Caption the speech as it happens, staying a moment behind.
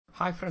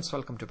Hi friends,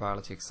 welcome to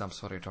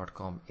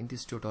biologyexamstory.com. In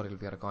this tutorial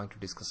we are going to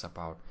discuss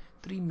about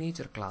three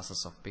major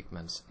classes of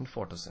pigments in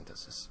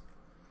photosynthesis.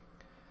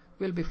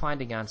 We will be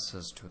finding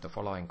answers to the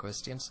following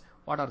questions.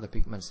 What are the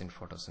pigments in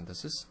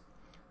photosynthesis?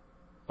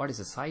 What is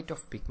the site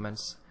of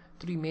pigments?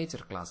 Three major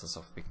classes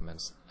of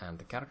pigments and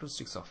the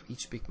characteristics of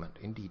each pigment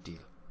in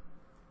detail.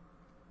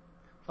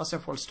 First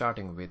of all,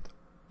 starting with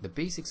the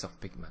basics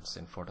of pigments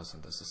in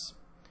photosynthesis.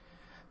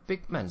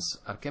 Pigments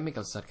are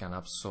chemicals that can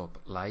absorb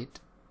light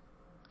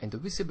in the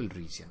visible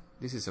region.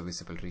 This is a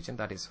visible region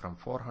that is from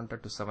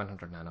 400 to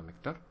 700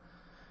 nanometer,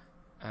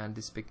 and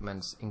these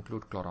pigments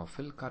include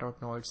chlorophyll,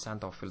 carotenoids,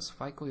 xanthophylls,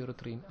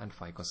 phycoerythrin and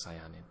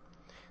phycocyanin.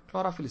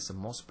 Chlorophyll is the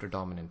most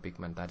predominant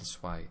pigment, that is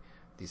why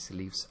these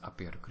leaves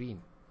appear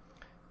green.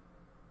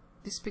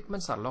 These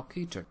pigments are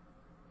located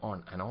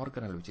on an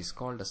organelle which is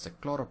called as the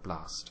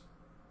chloroplast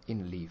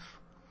in leaf.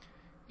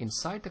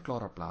 Inside the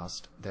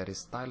chloroplast there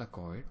is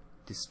thylakoid.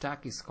 This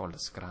stack is called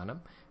as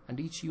granum and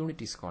each unit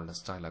is called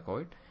as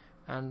thylakoid.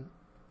 And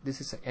this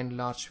is an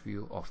enlarged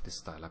view of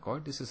this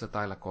thylakoid. This is a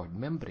thylakoid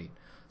membrane.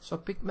 So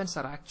pigments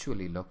are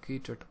actually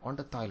located on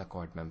the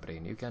thylakoid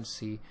membrane. You can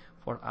see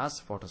for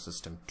us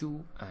photosystem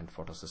 2 and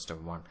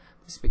photosystem 1,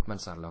 these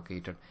pigments are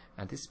located,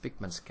 and these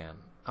pigments can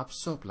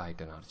absorb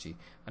light energy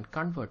and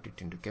convert it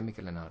into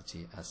chemical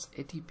energy as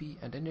ATP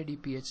and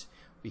NADPH.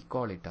 We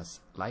call it as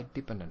light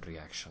dependent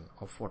reaction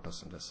of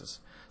photosynthesis.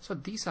 So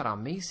these are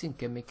amazing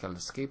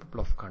chemicals capable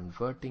of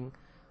converting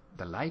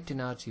the light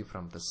energy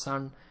from the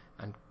sun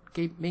and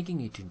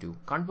converting it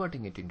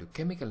into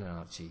chemical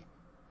energy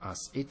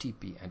as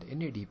ATP and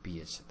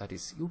NADPH, that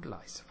is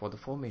utilized for the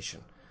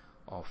formation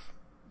of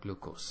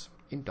glucose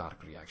in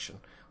dark reaction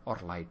or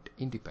light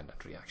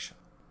independent reaction.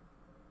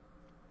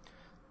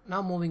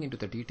 Now moving into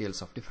the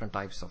details of different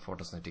types of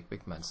photosynthetic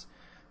pigments.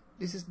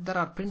 There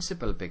are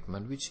principal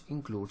pigment which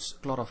includes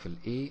chlorophyll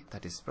A,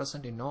 that is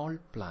present in all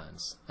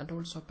plants, and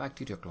also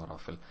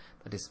bacteriochlorophyll,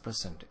 that is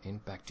present in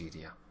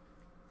bacteria.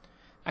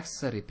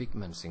 Accessory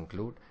pigments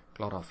include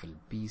chlorophyll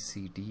B,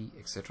 C, D,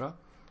 etc.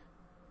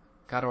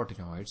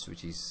 Carotenoids,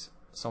 which is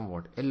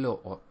somewhat yellow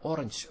or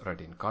orange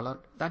red in color,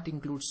 that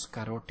includes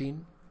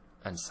carotene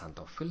and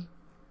xanthophyll.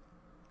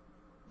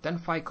 Then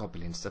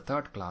Phycobilins, the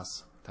third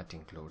class, that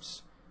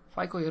includes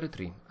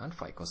Phucoerythrin and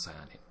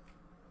phycocyanin.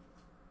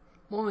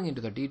 Moving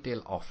into the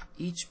detail of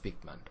each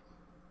pigment.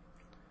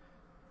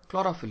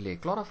 Chlorophyll A.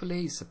 Chlorophyll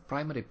A is a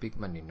primary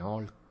pigment in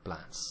all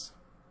plants.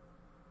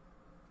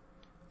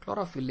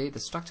 Chlorophyll A, the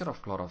structure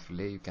of chlorophyll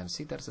A, you can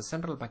see there is a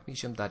central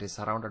magnesium that is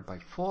surrounded by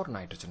 4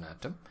 nitrogen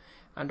atoms,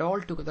 and all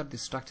together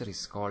this structure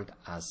is called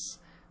as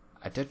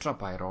a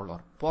tetrapyrrole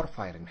or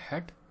porphyrin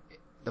head.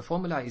 The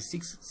formula is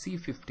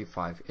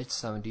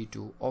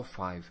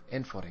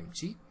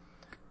 6C55H72O5N4Mg.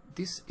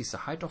 This is a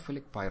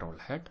hydrophilic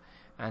pyrrole head,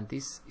 and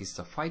this is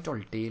the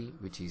phytol tail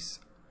which is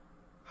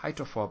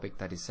hydrophobic,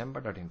 that is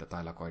embedded in the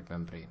thylakoid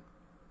membrane.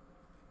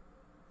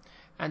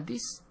 And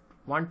this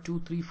 1, 2,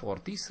 3, 4,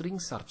 these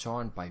rings are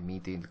joined by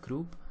methyl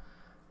group,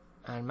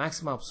 and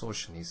maximum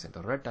absorption is in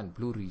the red and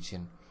blue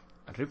region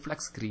and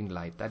reflects green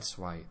light. That's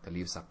why the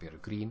leaves appear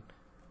green.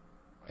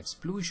 It's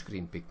bluish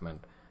green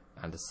pigment.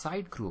 And the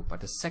side group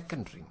at the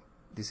second ring,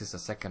 this is a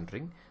second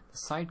ring, the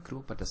side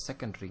group at the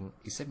second ring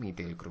is a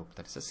methyl group,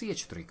 that is a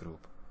CH3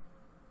 group.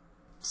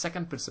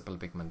 Second principal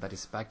pigment, that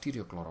is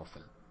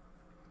bacteriochlorophyll.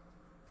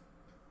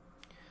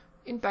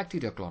 In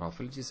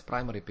bacteriochlorophyll, which is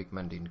primary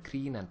pigment in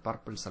green and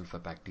purple sulfur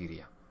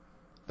bacteria,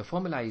 the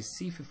formula is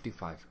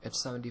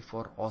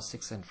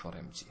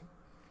C55H74O6N4Mg.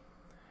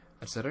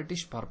 It's a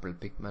reddish purple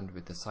pigment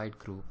with the side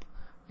group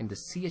in the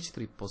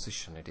CH3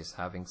 position. It is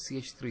having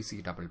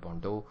CH3C double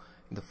bond O.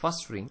 In the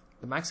first ring,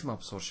 the maximum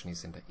absorption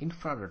is in the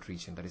infrared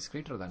region, that is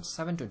greater than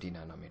 720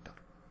 nanometer.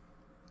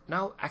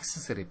 Now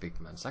accessory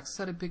pigments.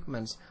 Accessory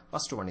pigments,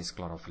 first one is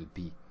chlorophyll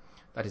B,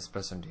 that is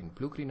present in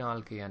blue-green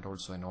algae and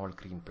also in all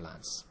green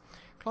plants.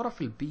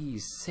 Chlorophyll B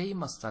is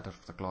same as that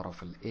of the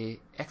chlorophyll A,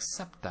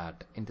 except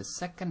that in the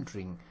second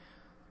ring,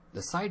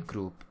 the side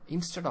group,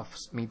 instead of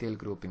methyl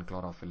group in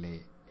chlorophyll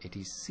A, it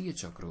is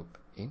CHO group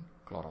in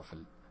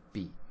chlorophyll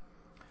B.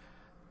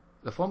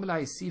 The formula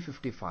is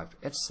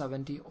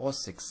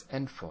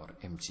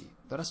C55H70O6N4Mg.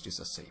 The rest is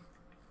the same.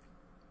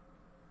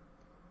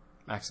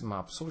 Maximum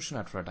absorption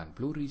at red and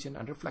blue region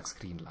and reflects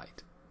green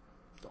light.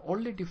 The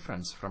only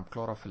difference from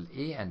chlorophyll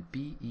A and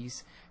B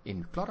is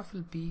in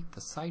chlorophyll B,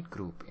 the side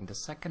group in the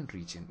second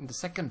region, in the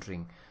second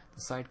ring, the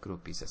side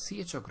group is a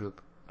CHO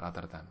group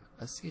rather than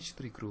a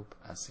CH3 group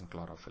as in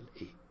chlorophyll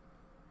A.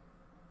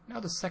 Now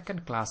the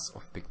second class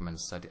of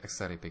pigments, that is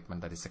accessory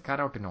pigment, that is the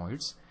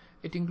carotenoids.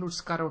 It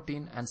includes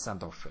carotene and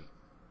xanthophylls.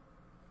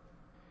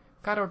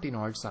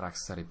 Carotenoids are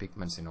accessory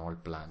pigments in all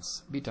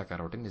plants. Beta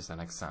carotene is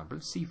an example.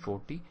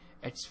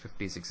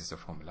 C40H56 is the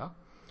formula.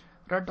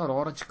 Red or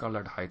orange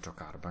colored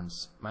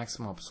hydrocarbons,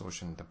 maximum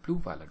absorption in the blue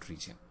violet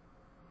region.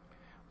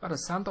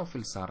 Whereas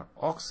xanthophylls are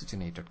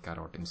oxygenated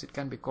carotenes. It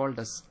can be called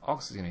as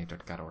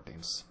oxygenated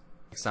carotenes.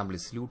 Example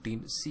is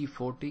lutein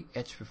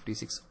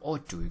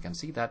C40H56O2. You can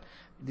see that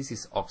this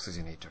is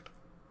oxygenated.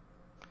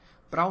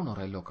 Brown or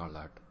yellow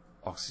colored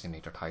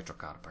oxygenated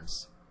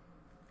hydrocarbons.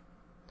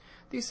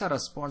 These are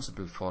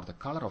responsible for the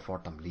color of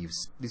autumn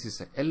leaves. This is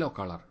a yellow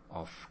color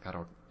of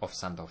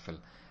xanthophyll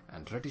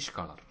and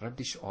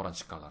reddish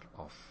orange color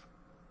of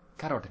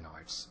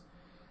carotenoids.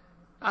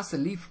 As the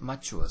leaf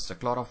matures, the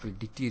chlorophyll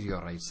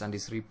deteriorates and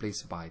is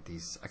replaced by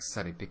these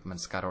accessory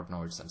pigments,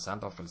 carotenoids and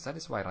xanthophylls. That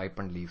is why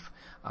ripened leaf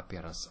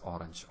appear as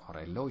orange or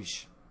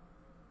yellowish.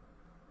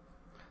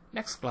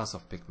 Next class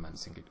of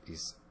pigments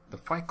is the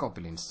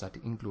phycobilins, that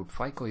include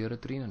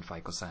phycoerythrin and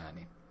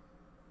phycocyanin.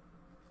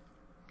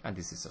 And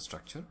this is the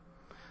structure.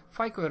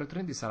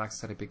 Phucoerythrin, these are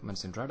accessory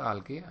pigments in red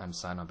algae and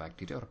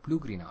cyanobacteria or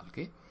blue-green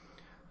algae.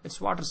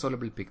 It's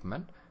water-soluble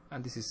pigment,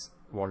 and this is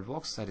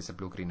Volvox, that is a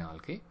blue-green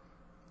algae.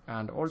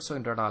 And also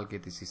in red algae,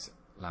 this is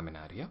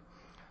laminaria.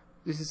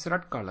 This is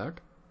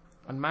red-colored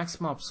and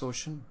maximum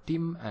absorption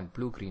dim and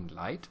blue-green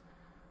light.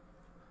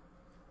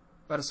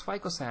 Whereas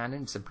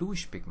phycocyanin is a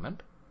bluish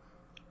pigment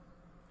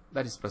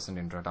that is present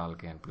in red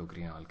algae and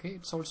blue-green algae.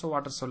 It's also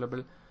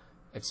water-soluble.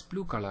 It's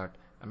blue-colored.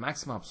 And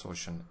maximum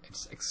absorption,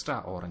 it's extra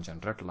orange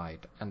and red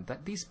light, and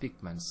that these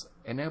pigments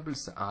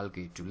enables the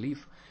algae to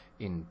live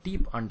in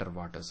deep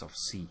underwaters of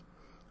sea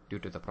due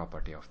to the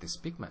property of these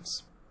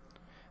pigments.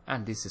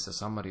 And this is a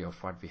summary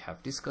of what we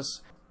have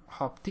discussed.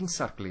 Hope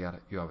things are clear.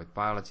 You are with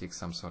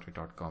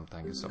biologyexamstory.com.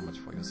 Thank you so much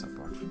for your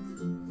support.